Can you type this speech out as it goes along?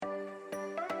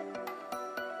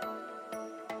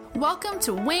Welcome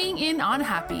to Weighing In on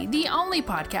Happy, the only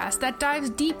podcast that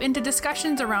dives deep into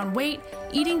discussions around weight,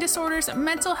 eating disorders,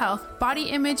 mental health,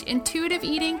 body image, intuitive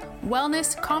eating,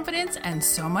 wellness, confidence, and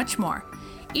so much more.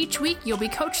 Each week, you'll be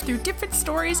coached through different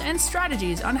stories and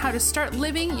strategies on how to start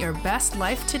living your best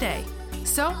life today.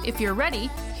 So, if you're ready,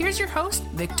 here's your host,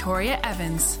 Victoria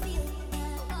Evans.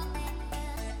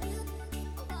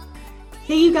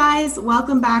 Hey you guys,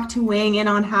 welcome back to Weighing In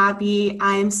on Happy.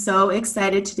 I'm so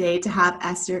excited today to have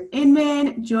Esther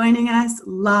Inman joining us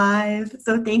live.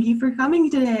 So thank you for coming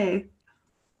today.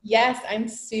 Yes, I'm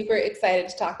super excited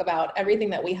to talk about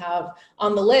everything that we have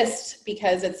on the list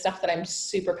because it's stuff that I'm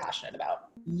super passionate about.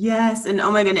 Yes, and oh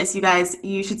my goodness, you guys,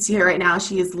 you should see her right now.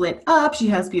 She is lit up. She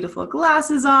has beautiful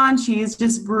glasses on. She is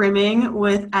just brimming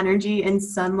with energy and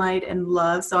sunlight and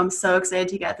love. So I'm so excited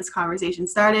to get this conversation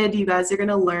started. You guys are going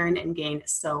to learn and gain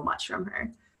so much from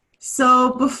her.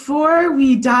 So before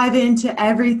we dive into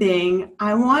everything,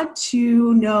 I want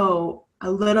to know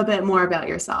a little bit more about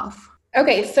yourself.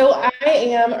 Okay, so I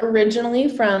am originally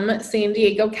from San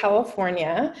Diego,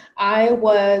 California. I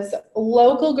was a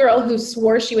local girl who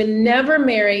swore she would never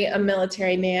marry a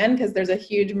military man because there's a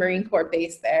huge Marine Corps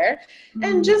base there,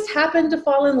 and just happened to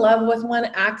fall in love with one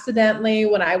accidentally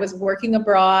when I was working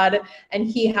abroad, and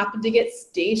he happened to get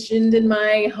stationed in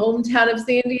my hometown of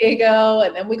San Diego,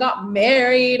 and then we got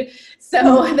married.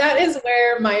 So that is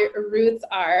where my roots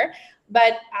are.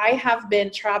 But I have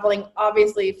been traveling,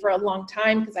 obviously, for a long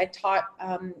time because I taught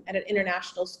at an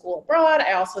international school abroad.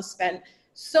 I also spent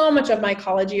so much of my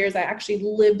college years, I actually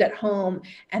lived at home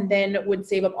and then would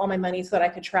save up all my money so that I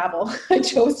could travel. I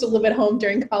chose to live at home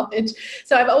during college.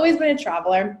 So I've always been a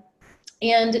traveler.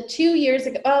 And 2 years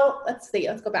ago, well, let's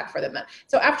go back further than that.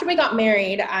 So after we got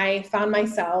married, I found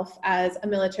myself as a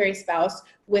military spouse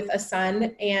with a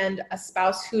son and a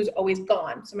spouse who's always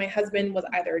gone. So my husband was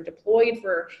either deployed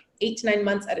for 8 to 9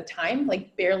 months at a time,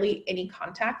 like barely any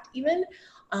contact even.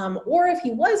 Or if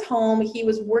he was home, he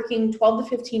was working 12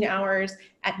 to 15 hours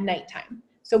at nighttime.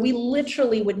 So we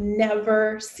literally would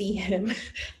never see him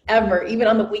ever. Even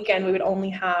on the weekend, we would only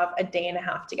have a day and a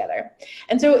half together.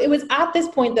 And so it was at this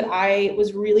point that I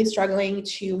was really struggling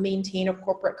to maintain a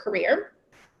corporate career.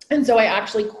 And so I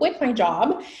actually quit my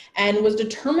job and was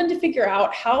determined to figure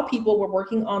out how people were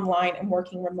working online and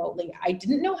working remotely. I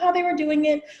didn't know how they were doing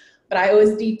it, but I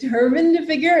was determined to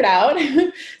figure it out.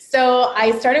 So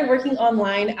I started working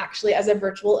online actually as a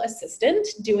virtual assistant,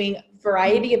 doing a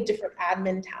variety of different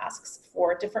admin tasks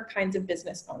for different kinds of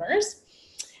business owners.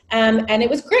 And it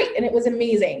was great and it was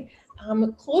amazing.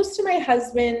 Close to my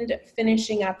husband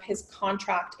finishing up his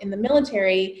contract in the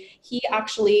military, he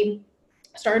actually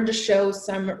started to show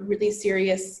some really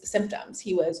serious symptoms.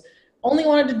 He was only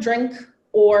wanted to drink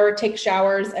or take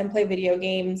showers and play video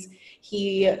games.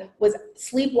 He was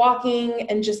sleepwalking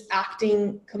and just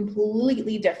acting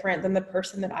completely different than the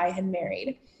person that I had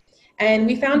married. And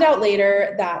we found out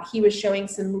later that he was showing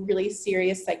some really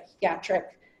serious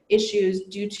psychiatric issues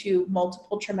due to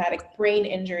multiple traumatic brain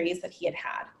injuries that he had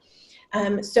had.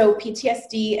 So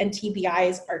PTSD and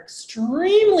TBIs are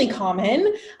extremely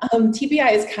common.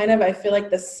 TBI is kind of, I feel like,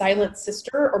 the silent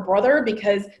sister or brother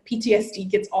because PTSD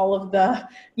gets all of the,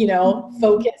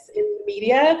 focus in the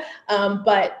media.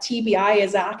 But TBI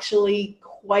is actually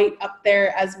quite up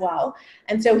there as well.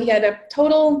 And so he had a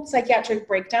total psychiatric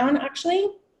breakdown actually.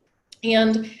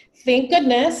 And thank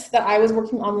goodness that I was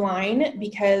working online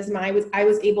because I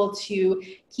was able to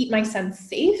keep my son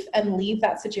safe and leave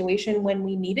that situation when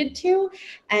we needed to.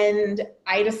 And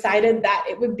I decided that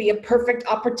it would be a perfect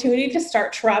opportunity to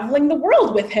start traveling the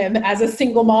world with him as a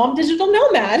single mom digital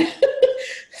nomad.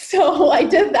 So I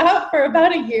did that for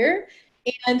about a year.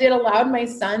 And it allowed my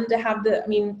son to have it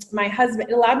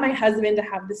allowed my husband to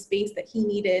have the space that he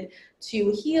needed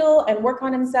to heal and work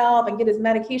on himself and get his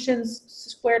medications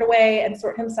squared away and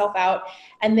sort himself out.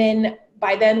 And then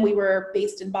by then we were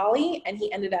based in Bali and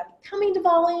he ended up coming to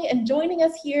Bali and joining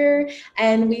us here.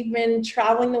 And we've been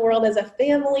traveling the world as a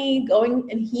family, going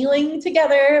and healing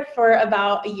together for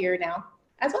about a year now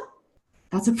as well.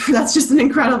 That's just an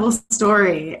incredible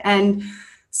story. And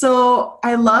so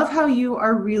I love how you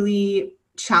are really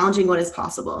challenging what is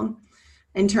possible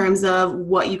in terms of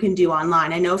what you can do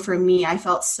online. I know for me, I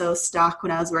felt so stuck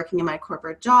when I was working in my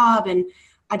corporate job and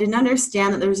I didn't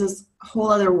understand that there was this whole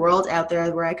other world out there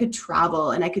where I could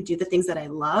travel and I could do the things that I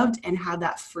loved and have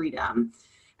that freedom.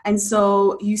 And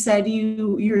so you said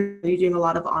you're doing a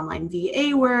lot of online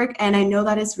VA work, and I know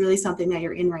that is really something that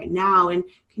you're in right now. And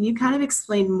can you kind of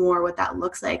explain more what that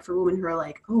looks like for women who are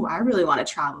like, oh, I really want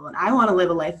to travel and I want to live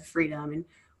a life of freedom, and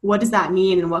what does that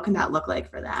mean and what can that look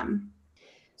like for them?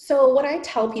 So what I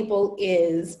tell people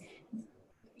is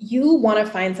you want to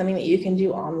find something that you can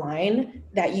do online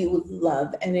that you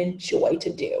love and enjoy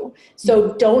to do.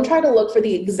 So don't try to look for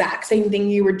the exact same thing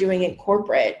you were doing in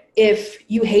corporate if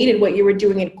you hated what you were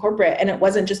doing in corporate and it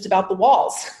wasn't just about the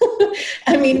walls.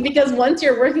 I mean, because once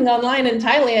you're working online in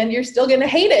Thailand, you're still going to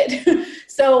hate it.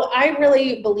 So I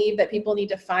really believe that people need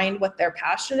to find what they're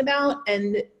passionate about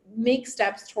and make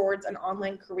steps towards an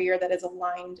online career that is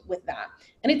aligned with that.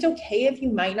 And it's okay if you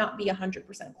might not be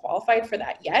 100% qualified for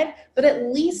that yet, but at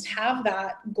least have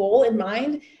that goal in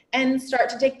mind and start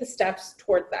to take the steps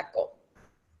towards that goal.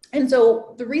 And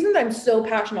so the reason that I'm so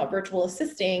passionate about virtual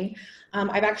assisting,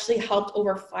 I've actually helped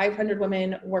over 500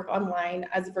 women work online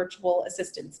as virtual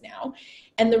assistants now.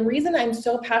 And the reason I'm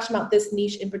so passionate about this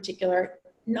niche in particular,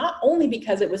 not only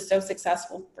because it was so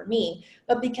successful for me,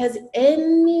 but because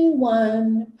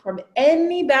anyone from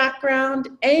any background,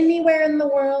 anywhere in the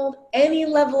world, any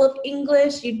level of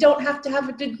English, you don't have to have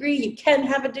a degree, you can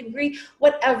have a degree,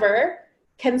 whatever,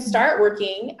 can start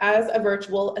working as a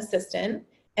virtual assistant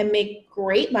and make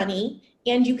great money.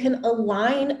 And you can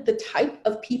align the type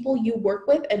of people you work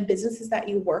with and businesses that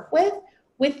you work with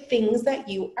things that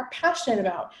you are passionate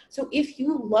about. So if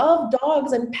you love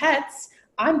dogs and pets,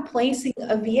 I'm placing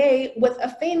a VA with a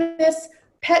famous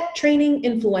pet training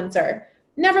influencer.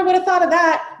 Never would have thought of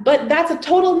that, but that's a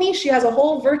total niche. She has a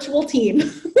whole virtual team.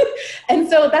 And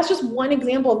so that's just one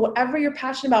example of whatever you're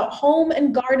passionate about. Home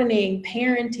and gardening,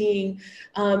 parenting,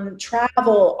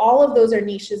 travel, all of those are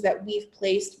niches that we've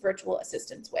placed virtual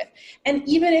assistants with. And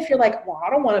even if you're like, well, I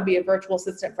don't want to be a virtual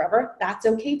assistant forever, that's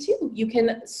okay too. You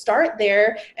can start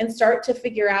there and start to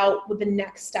figure out what the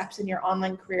next steps in your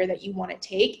online career that you want to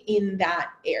take in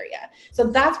that area. So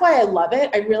that's why I love it.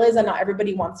 I realize that not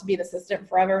everybody wants to be an assistant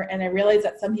forever. And I realize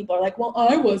that some people are like, well,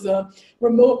 I was a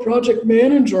remote project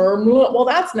manager. Well,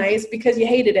 that's nice because you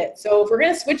hated it. So if we're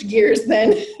going to switch gears,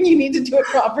 then you need to do it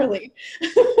properly.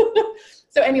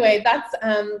 So anyway, that's,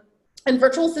 and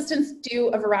virtual assistants do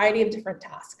a variety of different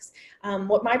tasks.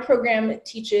 What my program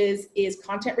teaches is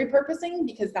content repurposing,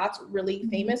 because that's really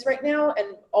famous right now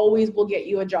and always will get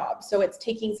you a job. So it's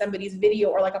taking somebody's video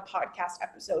or like a podcast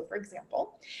episode, for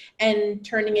example, and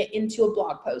turning it into a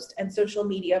blog post and social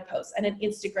media post and an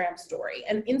Instagram story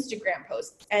and Instagram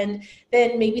posts, and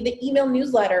then maybe the email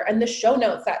newsletter and the show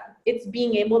notes. That it's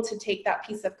being able to take that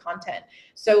piece of content.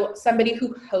 So somebody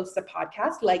who hosts a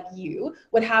podcast like you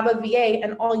would have a VA,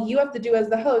 and all you have to do as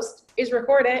the host is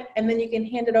record it, and then you can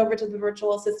hand it over to the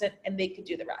virtual assistant and they could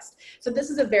do the rest. So this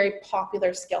is a very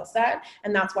popular skill set,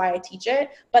 and that's why I teach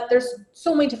it. But there's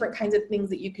so many different kinds of things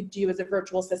that you could do as a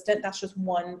virtual assistant. That's just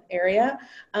one area.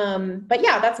 But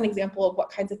yeah, that's an example of what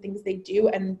kinds of things they do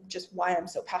and just why I'm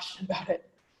so passionate about it.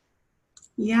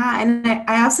 Yeah, and I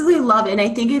absolutely love it. And I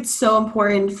think it's so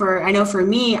important I know for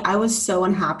me, I was so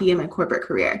unhappy in my corporate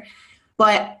career,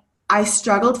 but I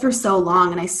struggled for so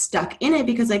long and I stuck in it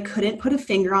because I couldn't put a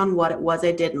finger on what it was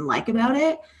I didn't like about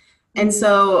it. And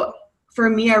so for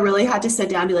me, I really had to sit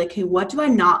down and be like, hey, what do I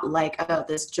not like about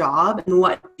this job? And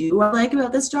what do I like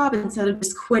about this job? Instead of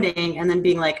just quitting and then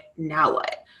being like, now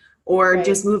what? Or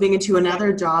just moving into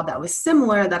another job that was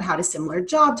similar, that had a similar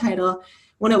job title,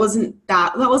 when it wasn't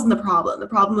that wasn't the problem. The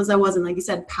problem was I wasn't, like you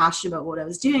said, passionate about what I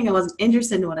was doing. I wasn't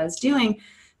interested in what I was doing.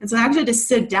 And so I actually had to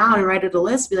sit down and write out a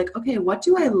list, be like, okay, what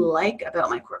do I like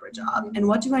about my corporate job? And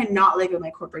what do I not like about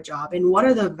my corporate job? And what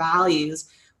are the values?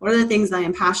 What are the things that I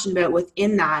am passionate about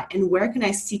within that? And where can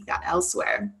I seek that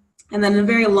elsewhere? And then a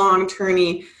very long,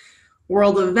 turny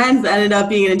world of events that ended up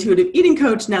being an intuitive eating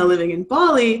coach, now living in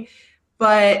Bali.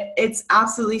 But it's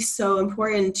absolutely so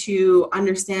important to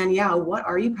understand, what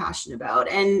are you passionate about?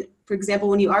 And for example,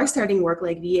 when you are starting work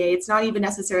like VA, it's not even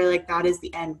necessarily like that is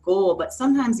the end goal, but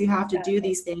sometimes you have to do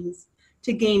these things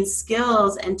to gain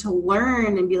skills and to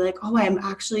learn and be like, oh, I'm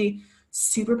actually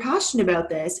super passionate about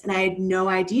this. And I had no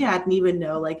idea. I didn't even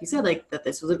know, like you said, like that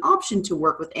this was an option to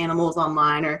work with animals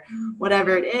online or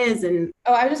whatever it is. And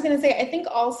I was just going to say, I think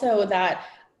also that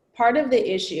part of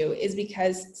the issue is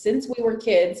because since we were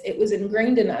kids, it was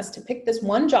ingrained in us to pick this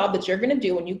one job that you're going to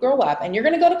do when you grow up, and you're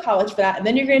going to go to college for that, and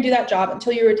then you're going to do that job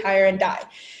until you retire and die.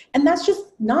 And that's just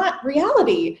not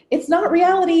reality. It's not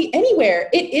reality anywhere.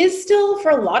 It is still,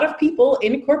 for a lot of people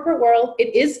in the corporate world,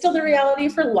 it is still the reality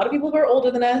for a lot of people who are older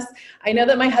than us. I know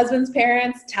that my husband's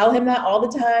parents tell him that all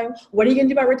the time. What are you going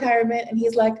to do about retirement? And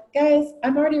he's like, guys,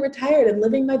 I'm already retired and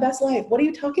living my best life. What are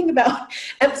you talking about?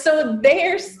 And so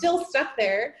they're still stuck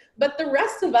there. But the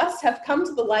rest of us have come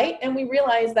to the light, and we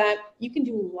realize that you can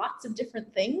do lots of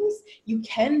different things. You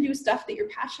can do stuff that you're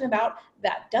passionate about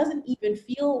that doesn't even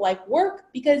feel like work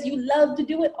because you love to do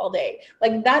do it all day.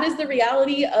 Like that is the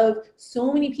reality of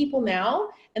so many people now.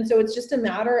 And so it's just a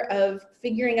matter of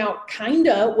figuring out kind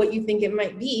of what you think it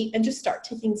might be and just start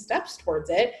taking steps towards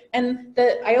it. And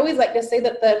I always like to say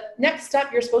that the next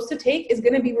step you're supposed to take is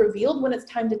going to be revealed when it's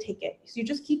time to take it. So you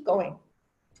just keep going.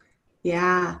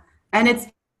 Yeah. And it's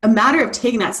a matter of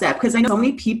taking that step, because I know so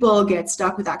many people get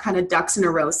stuck with that kind of ducks in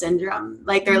a row syndrome.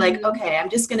 Like they're like, okay, I'm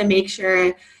just going to make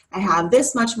sure I have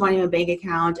this much money in my bank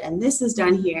account and this is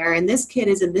done here and this kid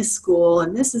is in this school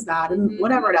and this is that and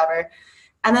whatever.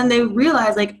 And then they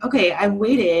realize like, okay, I've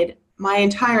waited my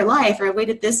entire life, or I've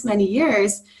waited this many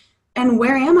years, and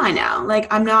where am I now?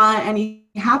 Like I'm not any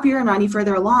happier, I'm not any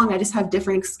further along. I just have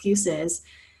different excuses.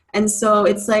 And so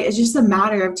it's like, it's just a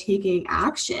matter of taking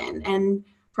action. And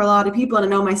for a lot of people, and I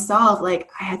know myself, like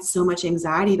I had so much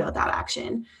anxiety about that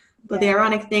action. But the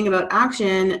ironic thing about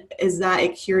action is that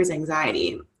it cures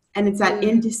anxiety. And it's that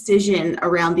indecision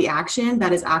around the action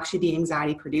that is actually the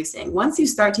anxiety producing. Once you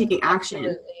start taking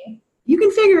action, you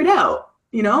can figure it out,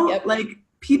 you know, like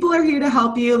people are here to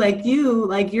help you, like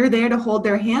you're there to hold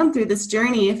their hand through this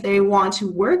journey. If they want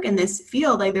to work in this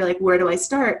field, like they're like, where do I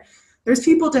start? There's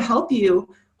people to help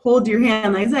you hold your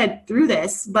hand, like I said, through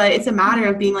this. But it's a matter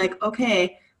of being like,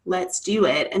 okay, let's do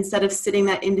it, instead of sitting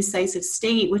that indecisive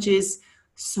state, which is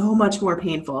so much more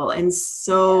painful. And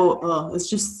so it's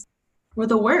just, we're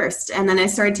the worst. And then I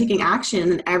started taking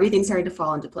action and everything started to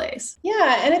fall into place.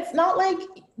 Yeah. And it's not like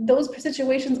those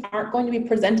situations aren't going to be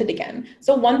presented again.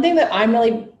 So one thing that I'm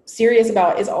really serious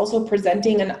about is also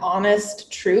presenting an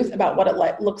honest truth about what it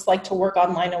looks like to work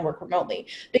online and work remotely,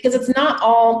 because it's not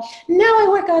all, now I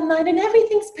work online and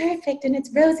everything's perfect and it's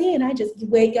rosy and I just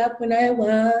wake up when I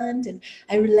want and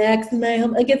I relax in my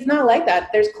home. Like, it's not like that.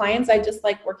 There's clients I just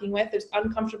like working with. There's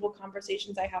uncomfortable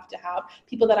conversations I have to have,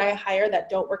 people that I hire that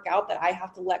don't work out that I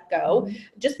have to let go.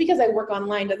 Just because I work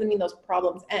online doesn't mean those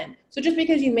problems end. So just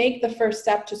because you make the first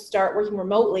step to start working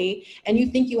remotely and you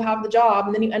think you have the job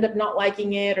and then you end up not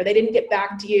liking it, or they didn't get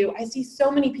back to you. I see so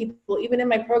many people, even in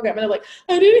my program, and they're like,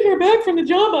 I didn't hear back from the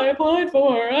job I applied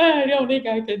for. I don't think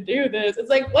I can do this. It's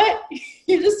like, what?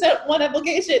 You just sent one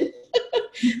application.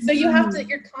 So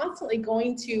you're constantly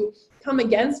going to come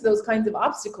against those kinds of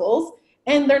obstacles,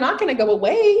 and they're not going to go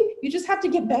away. You just have to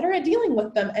get better at dealing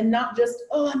with them and not just,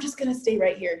 I'm just going to stay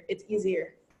right here. It's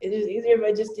easier. It is easier if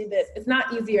I just do this. It's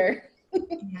not easier.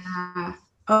 Yeah.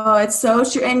 Oh, it's so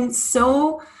true. And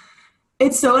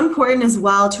it's so important as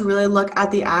well to really look at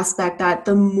the aspect that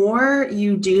the more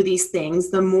you do these things,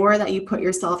 the more that you put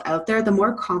yourself out there, the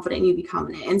more confident you become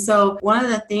in it. And so one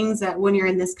of the things that when you're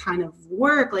in this kind of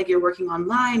work, like you're working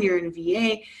online, you're in a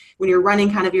VA, when you're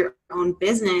running kind of your own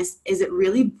business, is it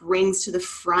really brings to the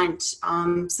front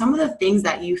some of the things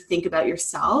that you think about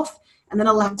yourself, and then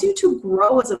allows you to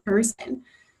grow as a person.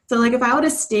 So like if I would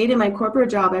have stayed in my corporate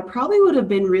job, I probably would have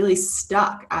been really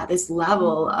stuck at this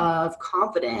level of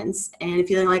confidence and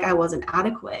feeling like I wasn't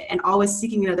adequate and always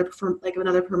seeking another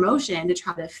promotion to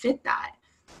try to fit that.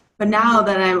 But now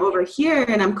that I'm over here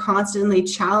and I'm constantly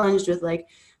challenged with like,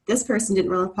 this person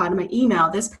didn't reply to my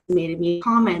email, this person made me a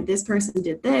comment, this person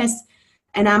did this,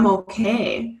 and I'm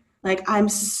okay. Like I'm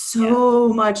so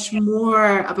much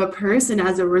more of a person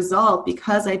as a result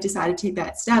because I decided to take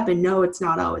that step. And no, it's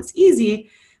not always easy.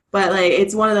 But like,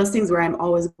 it's one of those things where I'm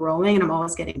always growing and I'm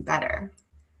always getting better.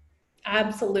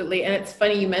 Absolutely. And it's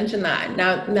funny you mentioned that.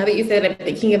 Now that you said it, I'm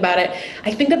thinking about it,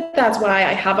 I think that that's why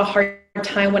I have a hard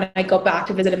time when I go back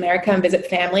to visit America and visit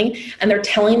family, and they're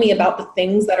telling me about the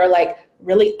things that are like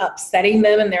really upsetting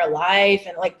them in their life.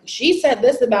 And like, she said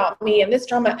this about me and this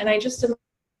drama. And I just am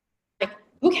like,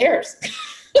 who cares?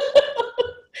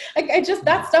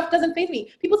 That stuff doesn't faze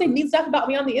me. People say mean stuff about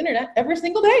me on the internet every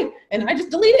single day, and I just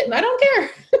delete it and I don't care.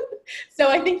 So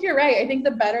I think you're right. I think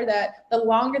the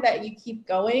longer that you keep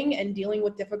going and dealing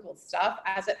with difficult stuff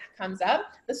as it comes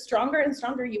up, the stronger and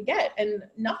stronger you get, and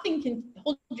nothing can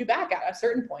hold you back at a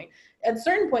certain point. At a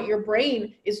certain point, your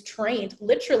brain is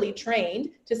literally trained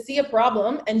to see a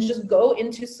problem and just go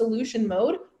into solution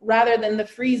mode rather than the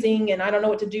freezing and I don't know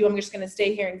what to do, I'm just going to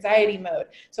stay here anxiety mode.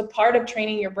 So part of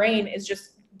training your brain is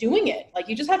just doing it. Like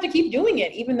you just have to keep doing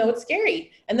it, even though it's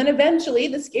scary. And then eventually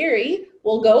the scary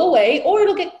will go away, or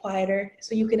it'll get quieter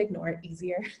so you can ignore it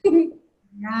easier.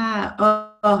 Yeah.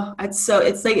 Oh, it's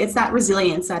that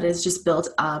resilience that is just built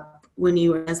up when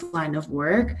you are in this line of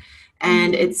work.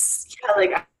 And it's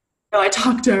I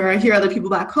talk to, or I hear other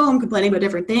people back home complaining about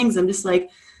different things. I'm just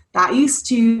like, that used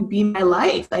to be my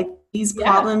life. Like these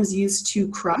problems used to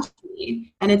crush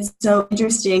me. And it's so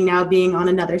interesting now being on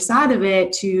another side of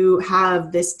it to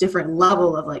have this different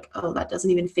level of like, that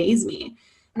doesn't even faze me.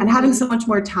 And having so much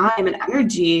more time and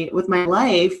energy with my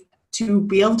life to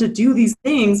be able to do these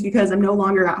things because I'm no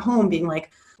longer at home being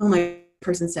like, oh, my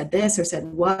person said this or said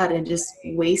what, and just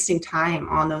wasting time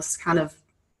on those kind of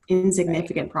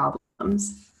insignificant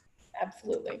problems.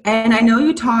 Absolutely. And I know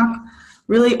you talk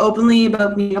really openly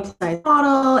about being a plus-size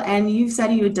model, and you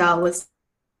said you dealt with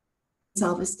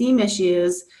self-esteem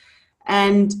issues,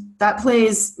 and that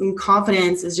plays in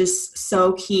confidence is just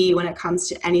so key when it comes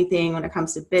to anything, when it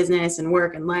comes to business and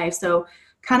work and life. So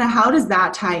kind of how does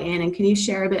that tie in, and can you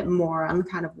share a bit more on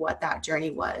kind of what that journey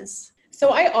was? So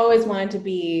I always wanted to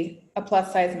be a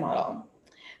plus size model.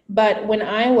 But when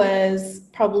I was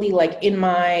probably like in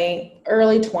my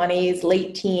early 20s,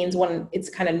 late teens, when it's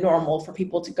kind of normal for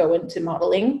people to go into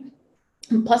modeling,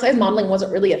 plus size modeling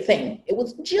wasn't really a thing. It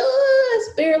was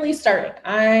just barely starting.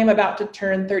 I'm about to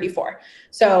turn 34.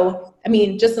 So, I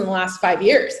mean, just in the last 5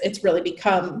 years, it's really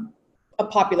become a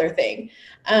popular thing.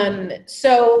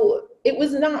 So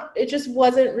it just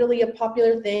wasn't really a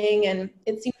popular thing. And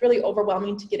it seemed really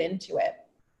overwhelming to get into it.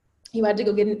 You had to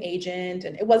go get an agent,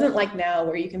 and it wasn't like now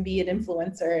where you can be an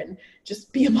influencer and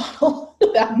just be a model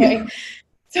that way.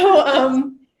 So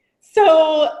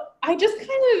I just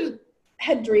kind of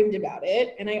had dreamed about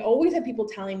it, and I always had people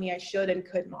telling me I should and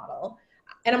could model.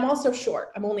 And I'm also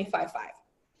short. I'm only 5'5".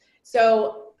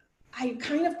 So I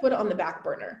kind of put it on the back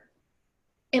burner.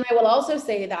 And I will also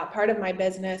say that part of my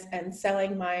business and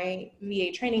selling my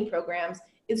VA training programs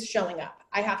is showing up.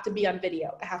 I have to be on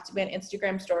video. I have to be on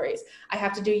Instagram stories. I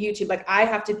have to do YouTube. Like, I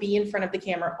have to be in front of the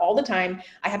camera all the time.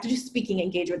 I have to do speaking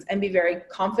engagements and be very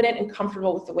confident and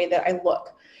comfortable with the way that I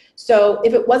look. So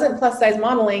if it wasn't plus size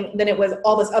modeling, then it was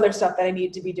all this other stuff that I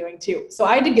needed to be doing too. So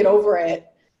I had to get over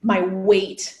it, my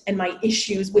weight and my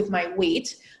issues with my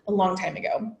weight a long time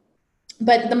ago.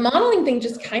 But the modeling thing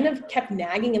just kind of kept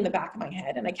nagging in the back of my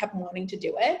head, and I kept wanting to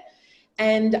do it.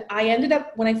 And I ended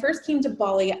up, when I first came to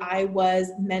Bali, I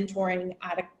was mentoring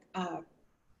at a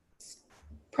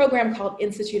program called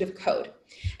Institute of Code.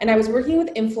 And I was working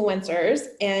with influencers,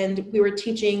 and we were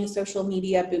teaching social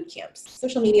media boot camps,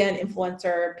 social media and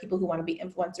influencer, people who want to be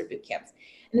influencer boot camps.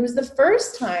 And it was the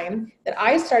first time that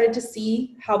I started to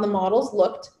see how the models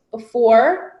looked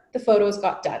before the photos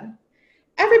got done.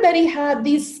 Everybody had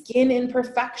these skin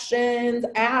imperfections,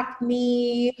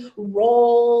 acne,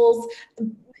 rolls,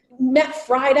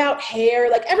 fried out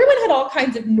hair. Like, everyone had all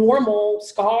kinds of normal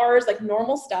scars, like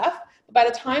normal stuff. But by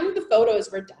the time the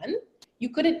photos were done, you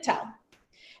couldn't tell.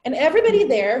 And everybody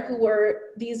there who were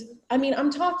these, I mean,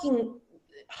 I'm talking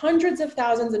hundreds of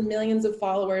thousands and millions of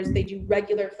followers, they do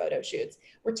regular photo shoots,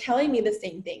 were telling me the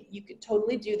same thing. You could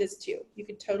totally do this too. You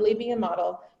could totally be a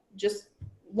model. Just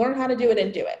learn how to do it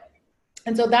and do it.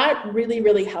 And so that really,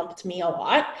 really helped me a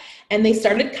lot. And they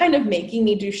started kind of making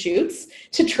me do shoots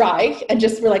to try, and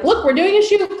just were like, look, we're doing a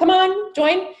shoot. Come on,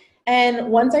 join. And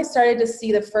once I started to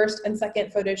see the first and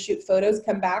second photo shoot photos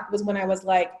come back was when I was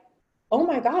like, oh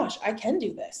my gosh, I can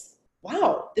do this.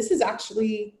 Wow, this is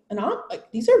actually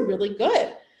these are really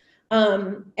good.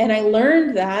 And I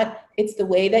learned that it's the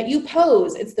way that you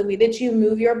pose. It's the way that you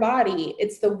move your body.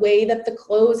 It's the way that the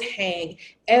clothes hang.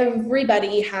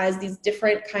 Everybody has these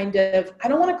different kind of, I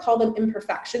don't want to call them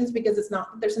imperfections, because it's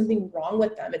not that there's something wrong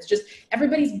with them. It's just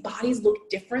everybody's bodies look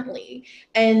differently.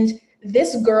 And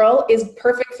this girl is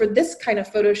perfect for this kind of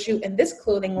photo shoot and this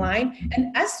clothing line.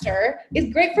 And Esther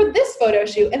is great for this photo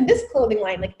shoot and this clothing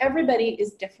line. Like, everybody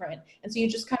is different. And so you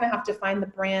just kind of have to find the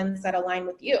brands that align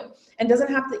with you. And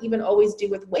doesn't have to even always do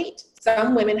with weight.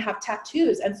 Some women have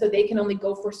tattoos, and so they can only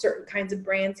go for certain kinds of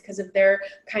brands because of their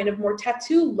kind of more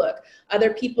tattoo look.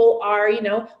 Other people are,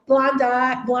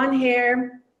 blonde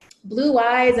hair, blue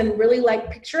eyes, and really like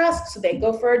picturesque, so they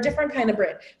go for a different kind of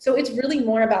brand. So it's really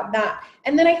more about that.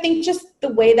 And then I think just the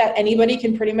way that anybody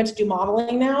can pretty much do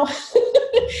modeling now,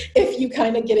 if you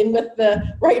kind of get in with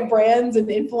the right brands and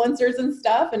influencers and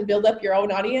stuff and build up your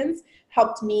own audience,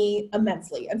 helped me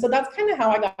immensely. And so that's kind of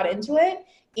how I got into it.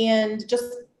 And just,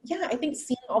 I think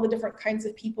seeing all the different kinds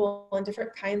of people and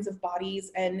different kinds of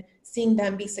bodies and seeing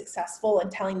them be successful and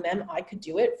telling them I could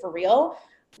do it for real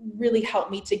really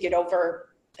helped me to get over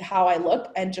how I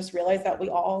look and just realize that we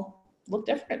all look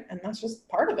different, and that's just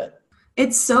part of it.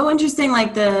 It's so interesting,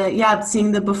 like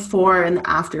seeing the before and the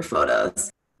after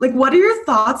photos. Like, what are your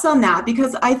thoughts on that?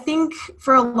 Because I think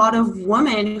for a lot of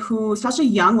women who, especially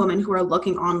young women who are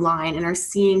looking online and are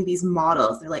seeing these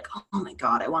models, they're like, oh my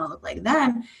God, I want to look like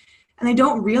them. And they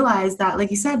don't realize that, like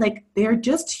you said, like, they're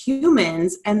just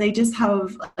humans, and they just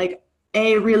have like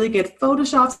really good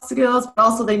Photoshop skills, but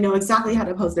also they know exactly how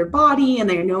to pose their body, and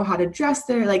they know how to dress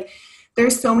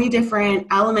there's so many different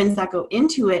elements that go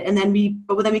into it. And then we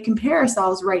compare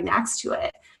ourselves right next to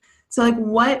it. So like,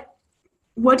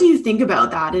 what do you think about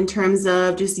that in terms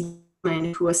of just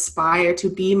women who aspire to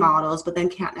be models, but then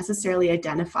can't necessarily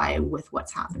identify with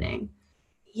what's happening?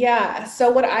 Yeah. So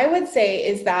what I would say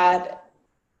is that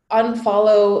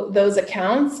unfollow those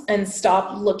accounts and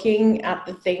stop looking at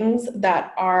the things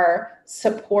that are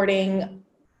supporting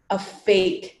a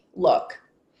fake look.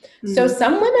 So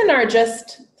some women are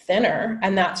just thinner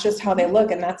and that's just how they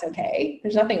look, and that's okay.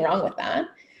 There's nothing wrong with that.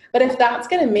 But if that's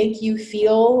going to make you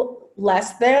feel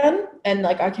less than and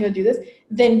like, I can't do this,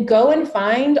 then go and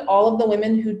find all of the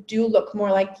women who do look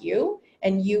more like you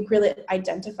and you really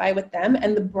identify with them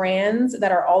and the brands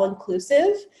that are all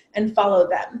inclusive, and follow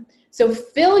them. So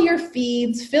fill your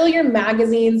feeds, fill your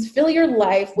magazines, fill your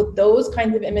life with those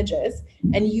kinds of images,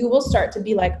 and you will start to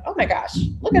be like, oh my gosh,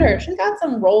 look at her. She's got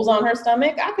some rolls on her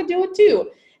stomach. I could do it too.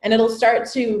 And it'll start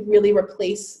to really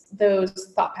replace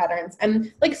those thought patterns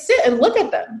and like sit and look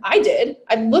at them.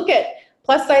 I'd look at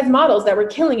plus size models that were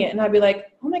killing it and I'd be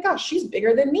like, oh my gosh, she's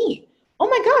bigger than me. Oh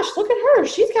my gosh, look at her.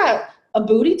 She's got a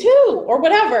booty too, or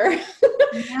whatever.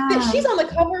 Yeah. She's on the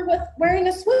cover with wearing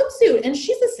a swimsuit and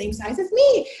she's the same size as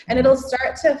me. And it'll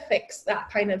start to fix that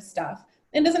kind of stuff.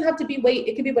 It doesn't have to be weight.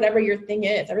 It could be whatever your thing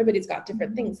is. Everybody's got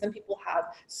different things. Some people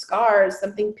have scars.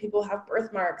 Some people have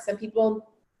birthmarks. Some people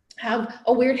have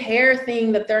a weird hair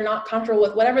thing that they're not comfortable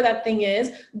with. Whatever that thing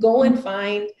is, go and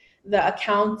find the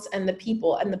accounts and the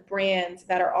people and the brands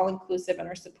that are all inclusive and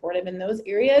are supportive in those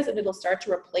areas. And it'll start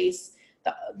to replace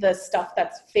the stuff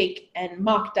that's fake and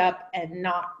mocked up and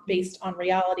not based on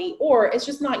reality, or it's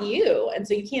just not you. And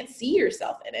so you can't see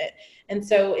yourself in it. And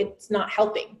so it's not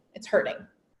helping, it's hurting.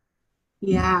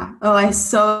 Yeah. Oh, I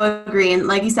so agree. And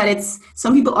like you said,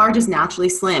 some people are just naturally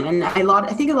slim. And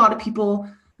I think a lot of people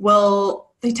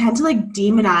they tend to like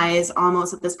demonize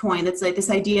almost at this point. It's like this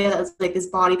idea that's like this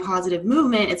body positive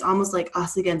movement. It's almost like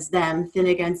us against them, thin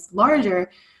against larger,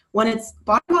 when it's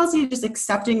body positive, just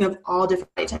accepting of all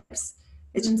different body types.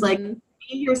 It's just like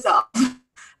be yourself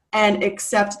and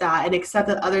accept that, and accept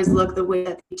that others look the way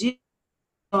that they do.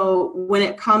 So when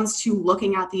it comes to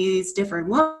looking at these different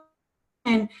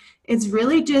women, it's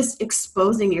really just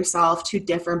exposing yourself to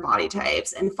different body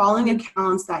types and following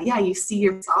accounts that, you see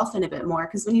yourself in a bit more.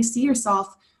 Because when you see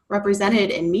yourself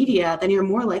represented in media, then you're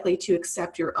more likely to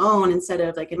accept your own, instead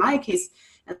of like in my case,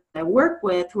 I work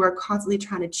with who are constantly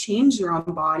trying to change their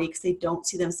own body because they don't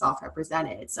see themselves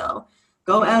represented. So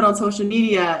go out on social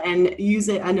media and use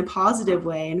it in a positive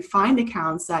way and find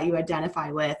accounts that you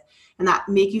identify with and that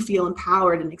make you feel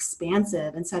empowered and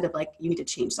expansive, instead of like you need to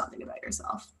change something about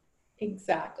yourself.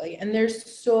 Exactly. And there's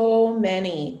so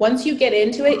many. Once you get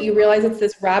into it, you realize it's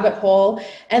this rabbit hole,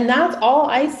 and that's all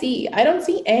I see. I don't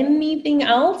see anything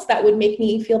else that would make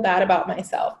me feel bad about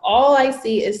myself. All I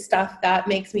see is stuff that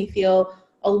makes me feel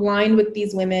aligned with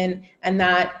these women, and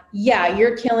that,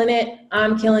 you're killing it,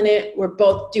 I'm killing it, we're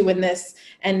both doing this.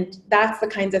 And that's the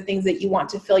kinds of things that you want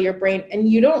to fill your brain. And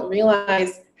you don't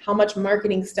realize how much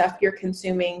marketing stuff you're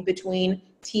consuming between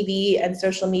TV and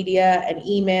social media and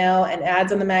email and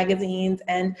ads on the magazines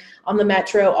and on the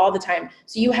metro all the time.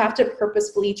 So you have to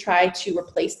purposefully try to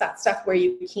replace that stuff where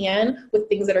you can with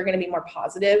things that are going to be more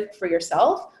positive for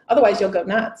yourself. Otherwise you'll go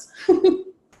nuts.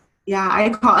 Yeah, I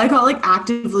call it like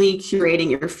actively curating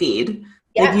your feed.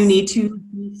 Yes. Like you need to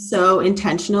be so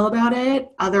intentional about it.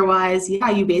 Otherwise,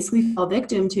 you basically fall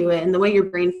victim to it. And the way your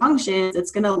brain functions,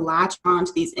 it's going to latch on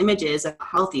to these images that are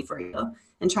healthy for you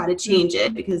and try to change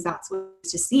it because that's what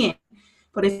it's just seeing.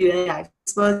 But if you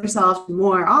expose yourself to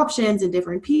more options and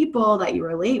different people that you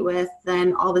relate with,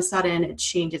 then all of a sudden it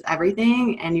changes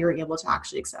everything and you're able to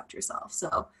actually accept yourself.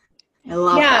 So I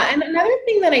love that. And another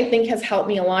thing that I think has helped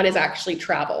me a lot is actually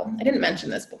travel. I didn't mention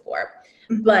this before,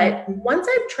 but once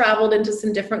I've traveled into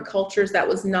some different cultures that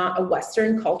was not a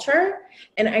Western culture,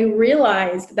 and I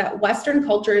realized that Western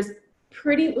culture is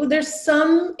there's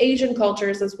some Asian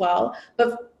cultures as well,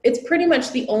 but it's pretty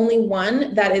much the only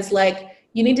one that is like,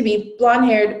 you need to be blonde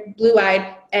haired, blue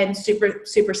eyed, and super,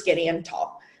 super skinny and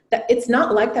tall. That it's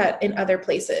not like that in other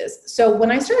places. So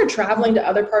when I started traveling to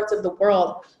other parts of the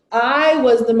world, I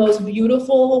was the most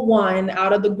beautiful one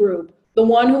out of the group, the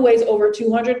one who weighs over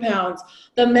 200 pounds.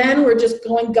 The men were just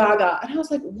going gaga. And I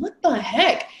was like, what the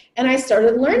heck? And I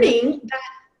started learning that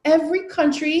every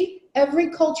country,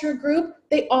 every culture group,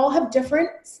 they all have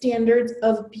different standards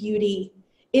of beauty.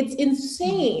 It's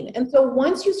insane. And so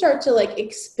once you start to like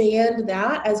expand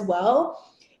that as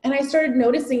well, and I started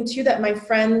noticing too that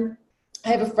I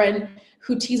have a friend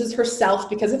who teases herself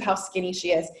because of how skinny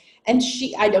she is. And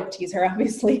I don't tease her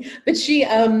obviously, but she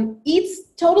eats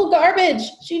total garbage.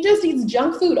 She just eats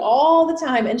junk food all the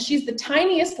time. And she's the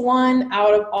tiniest one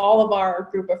out of all of our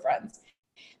group of friends.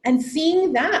 And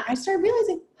seeing that, I started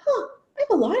realizing, I have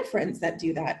a lot of friends that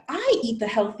do that. I eat the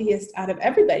healthiest out of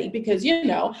everybody because,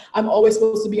 I'm always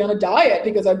supposed to be on a diet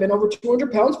because I've been over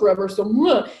 200 pounds forever. So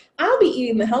I'll be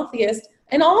eating the healthiest.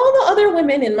 And all the other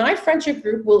women in my friendship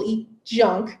group will eat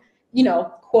junk,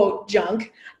 quote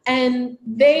junk, and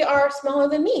they are smaller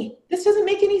than me. This doesn't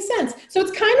make any sense. So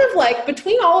it's kind of like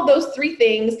between all of those three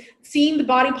things, seeing the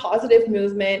body positive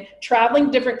movement,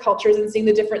 traveling different cultures and seeing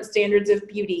the different standards of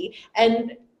beauty,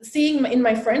 and seeing in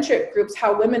my friendship groups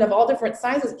how women of all different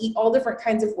sizes eat all different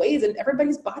kinds of ways and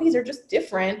everybody's bodies are just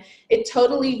different. It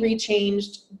totally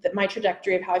rechanged my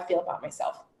trajectory of how I feel about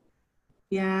myself.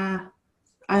 Yeah,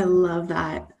 I love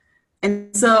that.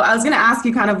 And so I was going to ask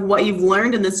you kind of what you've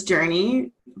learned in this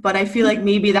journey, but I feel like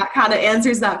maybe that kind of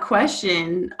answers that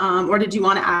question. Or did you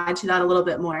want to add to that a little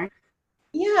bit more?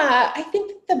 Yeah, I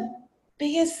think the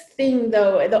biggest thing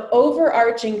though, the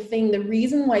overarching thing, the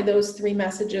reason why those three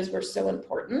messages were so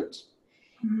important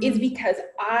is because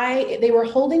they were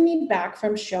holding me back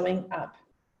from showing up.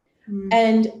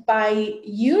 And by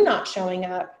you not showing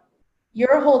up,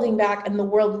 you're holding back and the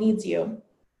world needs you.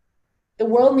 The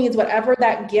world needs whatever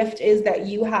that gift is that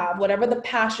you have, whatever the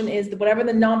passion is, whatever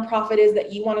the nonprofit is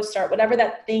that you want to start, whatever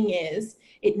that thing is,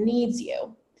 it needs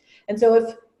you. And so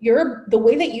if the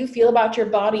way that you feel about your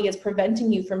body is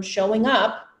preventing you from showing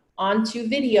up onto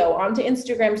video, onto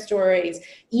Instagram stories,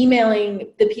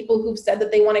 emailing the people who've said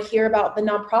that they want to hear about the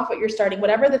nonprofit you're starting,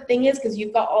 whatever the thing is, because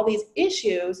you've got all these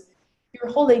issues,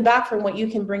 you're holding back from what you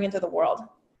can bring into the world.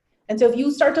 And so if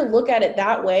you start to look at it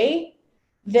that way,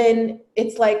 then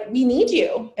it's like, we need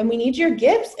you and we need your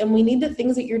gifts and we need the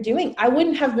things that you're doing. I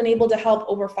wouldn't have been able to help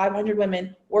over 500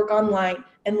 women work online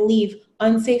and leave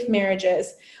unsafe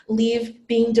marriages, leave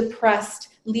being depressed,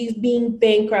 leave being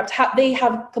bankrupt. They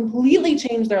have completely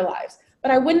changed their lives.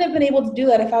 But I wouldn't have been able to do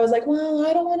that if I was like, well,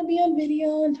 I don't want to be on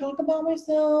video and talk about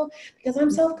myself because I'm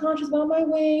self-conscious about my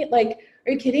weight. Like,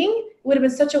 are you kidding? It would have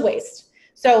been such a waste.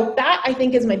 So that, I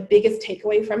think, is my biggest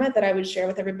takeaway from it that I would share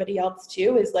with everybody else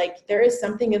too, is like, there is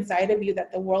something inside of you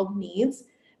that the world needs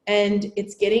and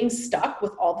it's getting stuck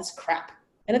with all this crap,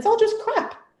 and it's all just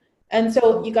crap. And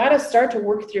so you got to start to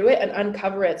work through it and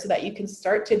uncover it so that you can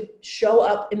start to show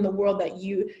up in the world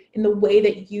in the way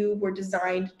that you were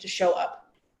designed to show up.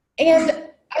 And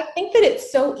I think that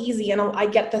it's so easy, and I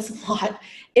get this a lot,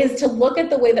 is to look at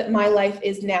the way that my life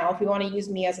is now, if we want to use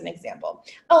me as an example.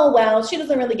 Oh, well, she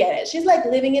doesn't really get it. She's like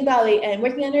living in Bali and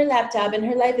working on her laptop and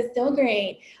her life is so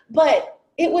great. But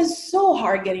it was so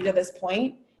hard getting to this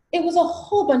point. It was a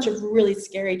whole bunch of really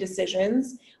scary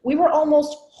decisions. We were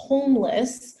almost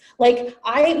homeless. Like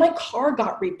my car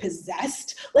got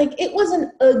repossessed. Like it was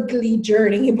an ugly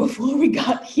journey before we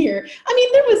got here. I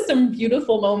mean, there was some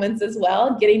beautiful moments as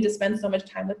well, getting to spend so much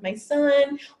time with my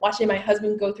son, watching my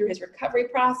husband go through his recovery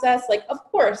process. Like, of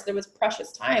course, there was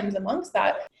precious times amongst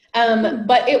that.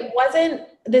 But it wasn't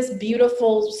this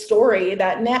beautiful story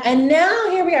that now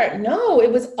here we are. No,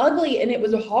 it was ugly and it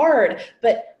was hard,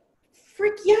 but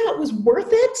frick yeah, it was worth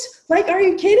it. Like, are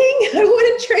you kidding? I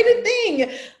wouldn't trade a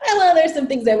thing. Well, there's some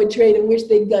things I would trade and wish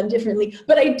they'd done differently,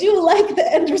 but I do like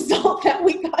the end result that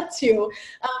we got to.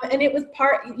 And it was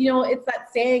it's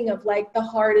that saying of like, the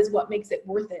hard is what makes it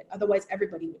worth it. Otherwise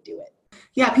everybody would do it.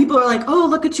 Yeah. People are like, oh,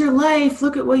 look at your life.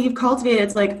 Look at what you've cultivated.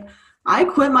 It's like, I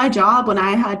quit my job when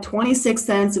I had 26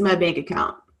 cents in my bank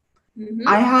account. Mm-hmm.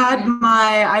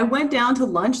 I went down to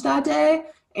lunch that day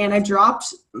and I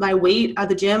dropped my weight at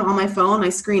the gym on my phone. My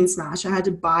screen smashed. I had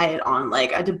to buy it on my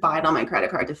credit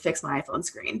card to fix my iPhone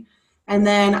screen. And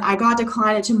then I got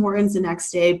declined at Tim Hortons the next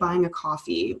day buying $1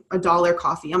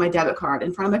 coffee on my debit card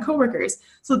in front of my coworkers.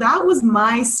 So that was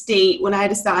my state when I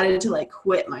decided to like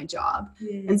quit my job.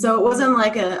 Mm. And so it wasn't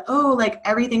like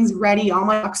everything's ready, all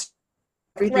my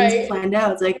everything's planned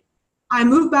out. It's like, I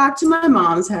moved back to my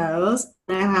mom's house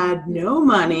and I had no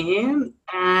money,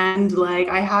 and like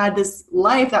I had this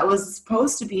life that was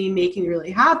supposed to be making me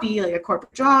really happy, like a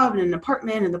corporate job and an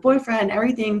apartment and the boyfriend,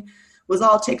 everything was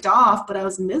all ticked off, but I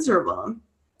was miserable.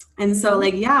 And so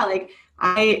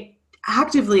I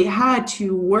actively had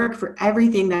to work for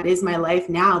everything that is my life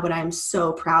now, but I'm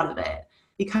so proud of it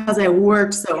because I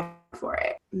worked so hard for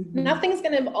it. Mm-hmm. Nothing's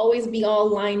going to always be all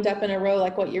lined up in a row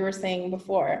like what you were saying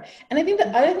before. And I think the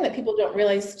other thing that people don't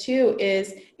realize too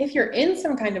is if you're in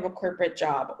some kind of a corporate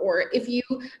job, or if you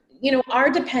are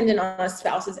dependent on a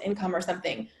spouse's income or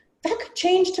something, that could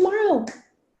change tomorrow.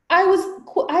 I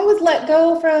was let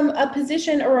go from a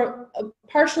position or a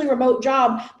partially remote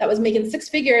job that was making 6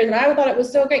 figures, and I thought it was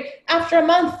so great. After a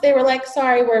month, they were like,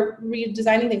 sorry, we're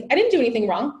redesigning things. I didn't do anything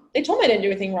wrong. They told me I didn't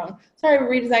do anything wrong. Sorry, we're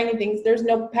redesigning things. There's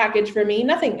no package for me,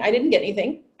 nothing. I didn't get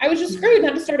anything. I was just screwed and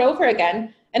had to start over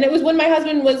again. And it was when my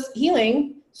husband was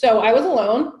healing So I was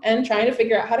alone and trying to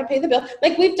figure out how to pay the bill.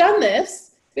 Like, we've done this.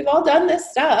 We've all done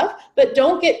this stuff, but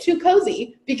don't get too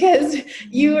cozy, because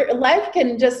your life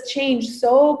can just change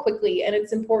so quickly. And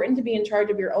it's important to be in charge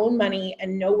of your own money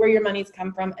and know where your money's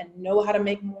come from and know how to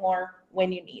make more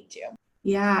when you need to.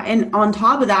 Yeah. And on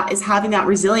top of that is having that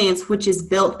resilience, which is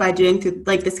built by doing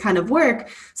like this kind of work.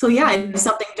 So yeah, if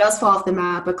something does fall off the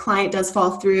map, a client does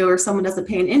fall through, or someone doesn't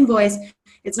pay an invoice,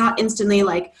 it's not instantly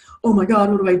like, oh my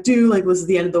God, what do I do? Like, this is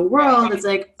the end of the world. It's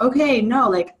like, okay, no,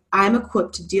 like, I'm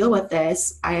equipped to deal with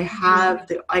this. I have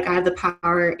the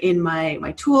power in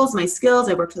my tools, my skills.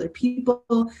 I work with other people.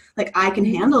 Like, I can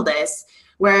handle this.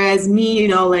 Whereas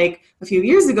me, like a few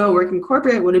years ago, working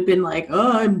corporate would have been like,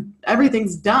 oh,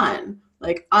 everything's done.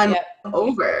 Like, I'm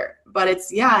over. But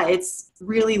it's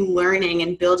really learning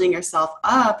and building yourself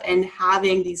up and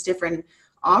having these different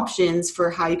options for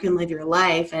how you can live your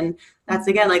life. And that's,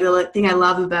 again, like the thing I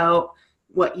love about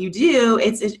what you do.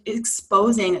 It's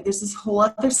exposing there's this whole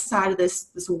other side of this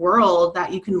world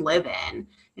that you can live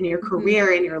in your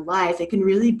career, in your life. It can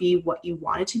really be what you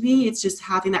want it to be. It's just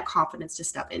having that confidence to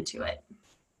step into it.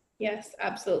 Yes,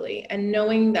 absolutely. And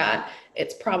knowing that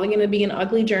it's probably going to be an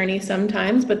ugly journey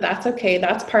sometimes, but that's okay.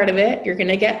 That's part of it. You're going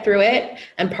to get through it.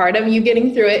 And part of you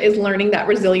getting through it is learning that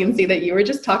resiliency that you were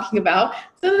just talking about.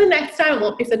 So the next time it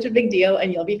won't be such a big deal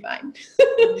and you'll be fine.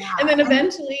 Yeah. And then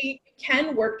eventually you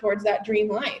can work towards that dream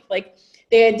life. Like,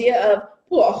 the idea of,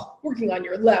 working on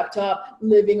your laptop,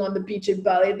 living on the beach in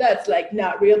Bali, that's like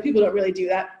not real. People don't really do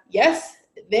that. Yes,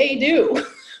 they do.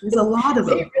 There's a lot of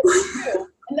them. They really do.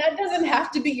 And that doesn't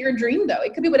have to be your dream, though.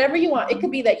 It could be whatever you want. It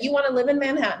could be that you want to live in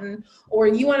Manhattan, or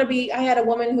you want to be, I had a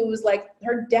woman who was like,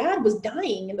 her dad was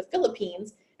dying in the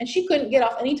Philippines and she couldn't get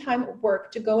off any time at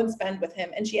work to go and spend with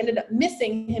him. And she ended up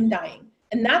missing him dying.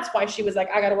 And that's why she was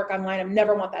like, I got to work online. I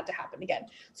never want that to happen again.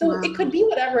 So It could be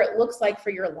whatever it looks like for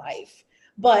your life,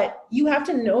 but you have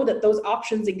to know that those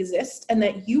options exist and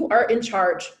that you are in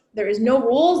charge. There is no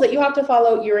rules that you have to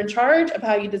follow. You're in charge of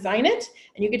how you design it,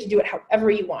 and you get to do it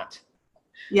however you want.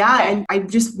 Yeah. Okay. And I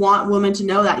just want women to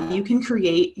know that you can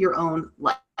create your own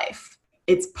life.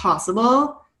 It's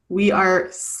possible. We are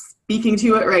speaking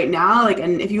to it right now. Like,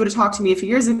 and if you would have talked to me a few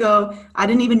years ago, I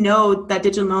didn't even know that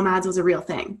digital nomads was a real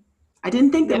thing. I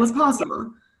didn't think that was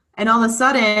possible. And all of a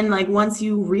sudden, like, once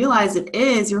you realize it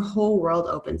is, your whole world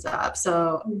opens up.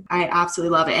 So I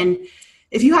absolutely love it. And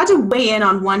if you had to weigh in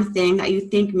on one thing that you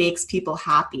think makes people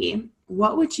happy,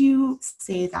 what would you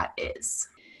say that is?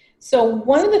 So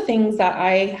one of the things that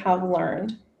I have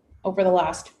learned over the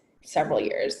last several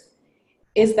years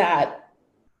is that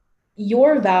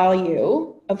your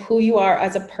value of who you are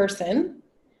as a person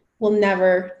will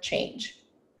never change.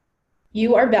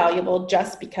 You are valuable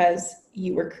just because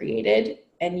you were created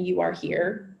and you are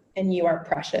here and you are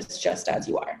precious just as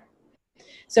you are.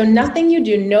 So nothing you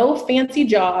do, no fancy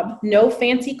job, no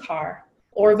fancy car,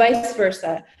 or vice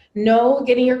versa, no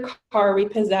getting your car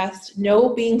repossessed,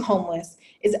 no being homeless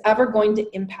is ever going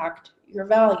to impact your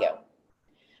value.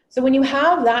 So when you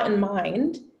have that in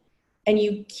mind and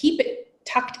you keep it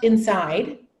tucked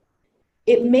inside,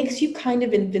 it makes you kind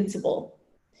of invincible.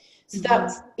 So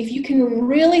that if you can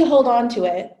really hold on to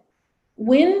it,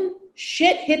 when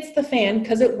shit hits the fan,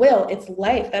 because it will, it's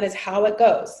life, that is how it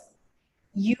goes.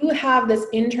 You have this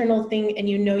internal thing and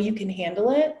you know you can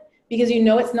handle it because you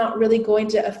know it's not really going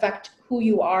to affect who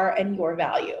you are and your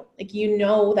value. Like, you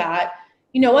know that,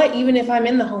 you know what, even if I'm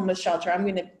in the homeless shelter, I'm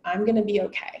gonna be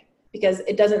okay because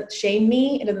it doesn't shame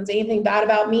me, it doesn't say anything bad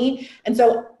about me. And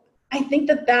so I think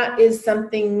that is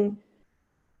something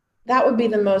that would be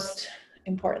the most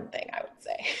important thing, I would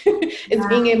say, is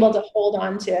being able to hold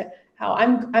on to how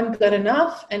I'm good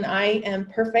enough and I am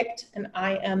perfect and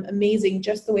I am amazing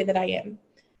just the way that I am.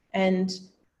 And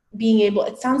being able,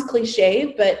 it sounds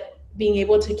cliche, but being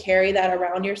able to carry that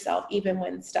around yourself even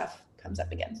when stuff comes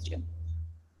up against you.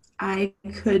 I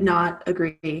could not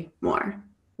agree more.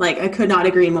 Like, I could not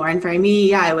agree more. And for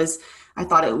me, I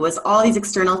thought it was all these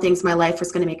external things in my life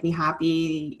was going to make me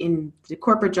happy, in the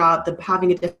corporate job,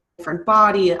 having a different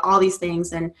body, all these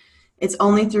things. And it's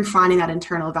only through finding that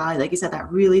internal value, like you said,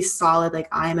 that really solid, like,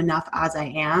 I am enough as I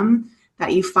am,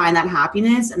 that you find that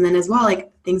happiness. And then as well,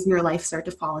 like, things in your life start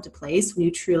to fall into place when you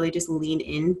truly just lean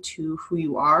into who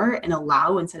you are and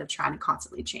allow instead of trying to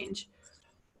constantly change.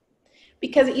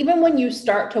 Because even when you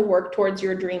start to work towards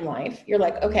your dream life, you're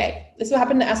like, okay, this is what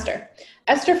happened to Esther.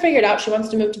 Esther figured out she wants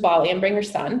to move to Bali and bring her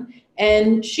son.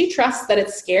 And she trusts that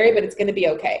it's scary, but it's going to be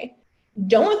okay.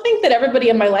 Don't think that everybody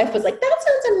in my life was like, that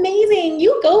sounds amazing,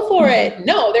 you go for it.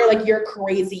 No, they're like, you're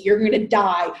crazy, you're going to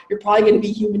die, you're probably going to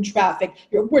be human trafficked,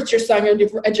 what's your son going to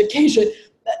do for education?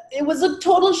 It was a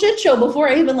total shit show before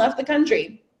I even left the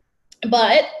country.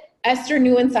 But Esther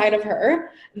knew inside of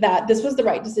her that this was the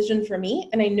right decision for me.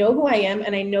 And I know who I am.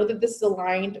 And I know that this is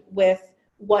aligned with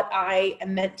what I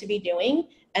am meant to be doing.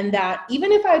 And that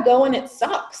even if I go and it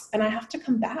sucks and I have to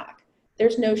come back,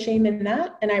 there's no shame in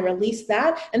that. And I release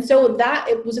that. And so that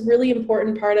it was a really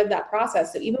important part of that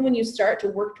process. So even when you start to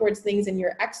work towards things in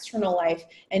your external life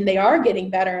and they are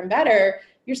getting better and better,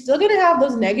 you're still going to have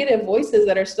those negative voices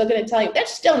that are still going to tell you,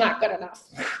 that's still not good enough.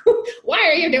 Why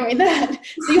are you doing that?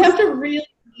 So you have to really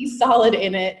be solid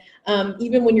in it,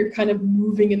 even when you're kind of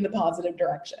moving in the positive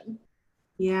direction.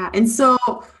 Yeah. And so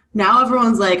now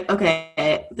everyone's like,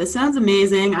 okay, this sounds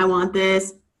amazing. I want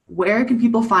this. Where can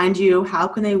people find you? How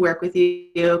can they work with you?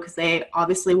 Because they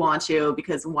obviously want you,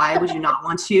 because why would you not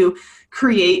want to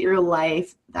create your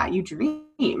life that you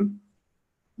dream?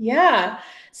 Yeah.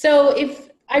 So if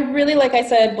I really, like I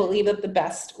said, believe that the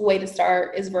best way to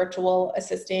start is virtual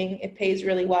assisting. It pays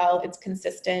really well. It's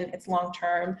consistent. It's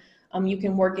long-term. You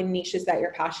can work in niches that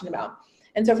you're passionate about.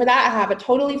 And so for that, I have a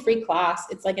totally free class.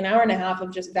 It's like an hour and a half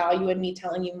of just value and me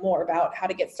telling you more about how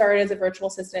to get started as a virtual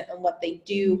assistant and what they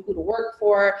do, who to work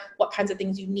for, what kinds of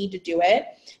things you need to do it.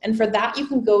 And for that, you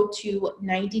can go to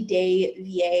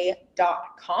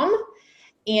 90dayva.com.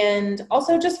 And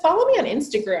also just follow me on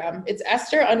Instagram. It's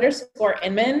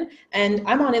Esther_Inman. And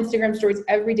I'm on Instagram stories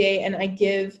every day. And I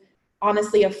give,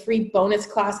 honestly, a free bonus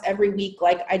class every week.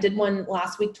 Like I did one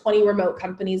last week, 20 remote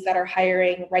companies that are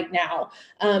hiring right now.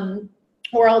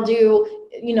 Or I'll do,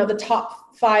 the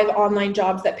top 5 online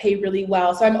jobs that pay really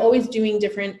well. So I'm always doing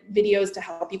different videos to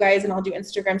help you guys, and I'll do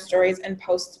Instagram stories and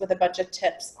posts with a bunch of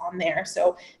tips on there.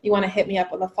 So if you want to hit me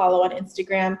up with a follow on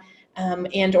Instagram,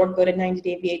 and or go to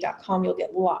 90dayva.com, you'll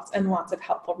get lots and lots of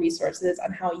helpful resources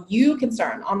on how you can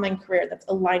start an online career that's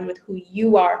aligned with who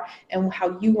you are and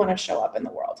how you want to show up in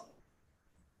the world.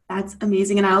 That's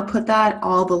amazing. And I'll put that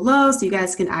all below so you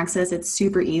guys can access it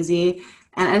super easy.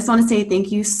 And I just want to say thank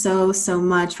you so, so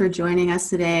much for joining us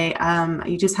today.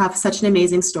 You just have such an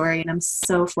amazing story, and I'm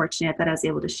so fortunate that I was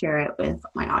able to share it with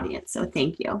my audience. So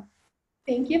thank you.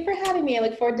 Thank you for having me. I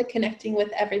look forward to connecting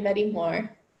with everybody more.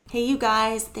 Hey, you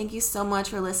guys, thank you so much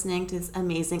for listening to this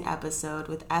amazing episode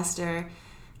with Esther.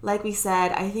 Like we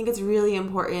said, I think it's really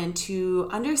important to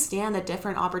understand the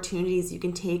different opportunities you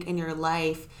can take in your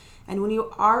life. And when you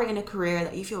are in a career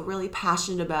that you feel really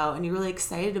passionate about and you're really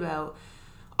excited about,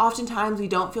 oftentimes we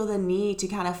don't feel the need to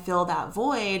kind of fill that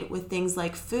void with things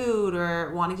like food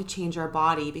or wanting to change our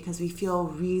body, because we feel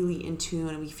really in tune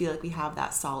and we feel like we have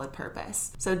that solid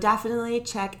purpose. So definitely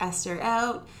check Esther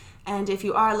out. And if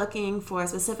you are looking for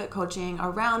specific coaching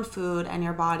around food and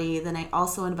your body, then I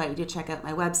also invite you to check out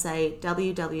my website,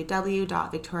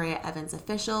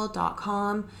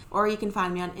 www.victoriaevansofficial.com, or you can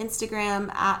find me on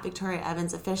Instagram at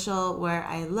victoriaevansofficial, where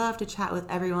I love to chat with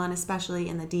everyone, especially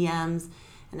in the DMs,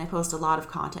 and I post a lot of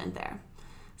content there.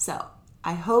 So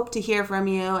I hope to hear from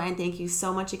you, and thank you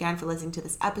so much again for listening to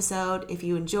this episode. If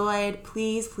you enjoyed,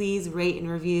 please rate and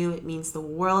review. It means the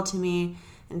world to me.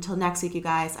 Until next week, you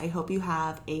guys, I hope you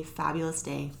have a fabulous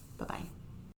day. Bye-bye.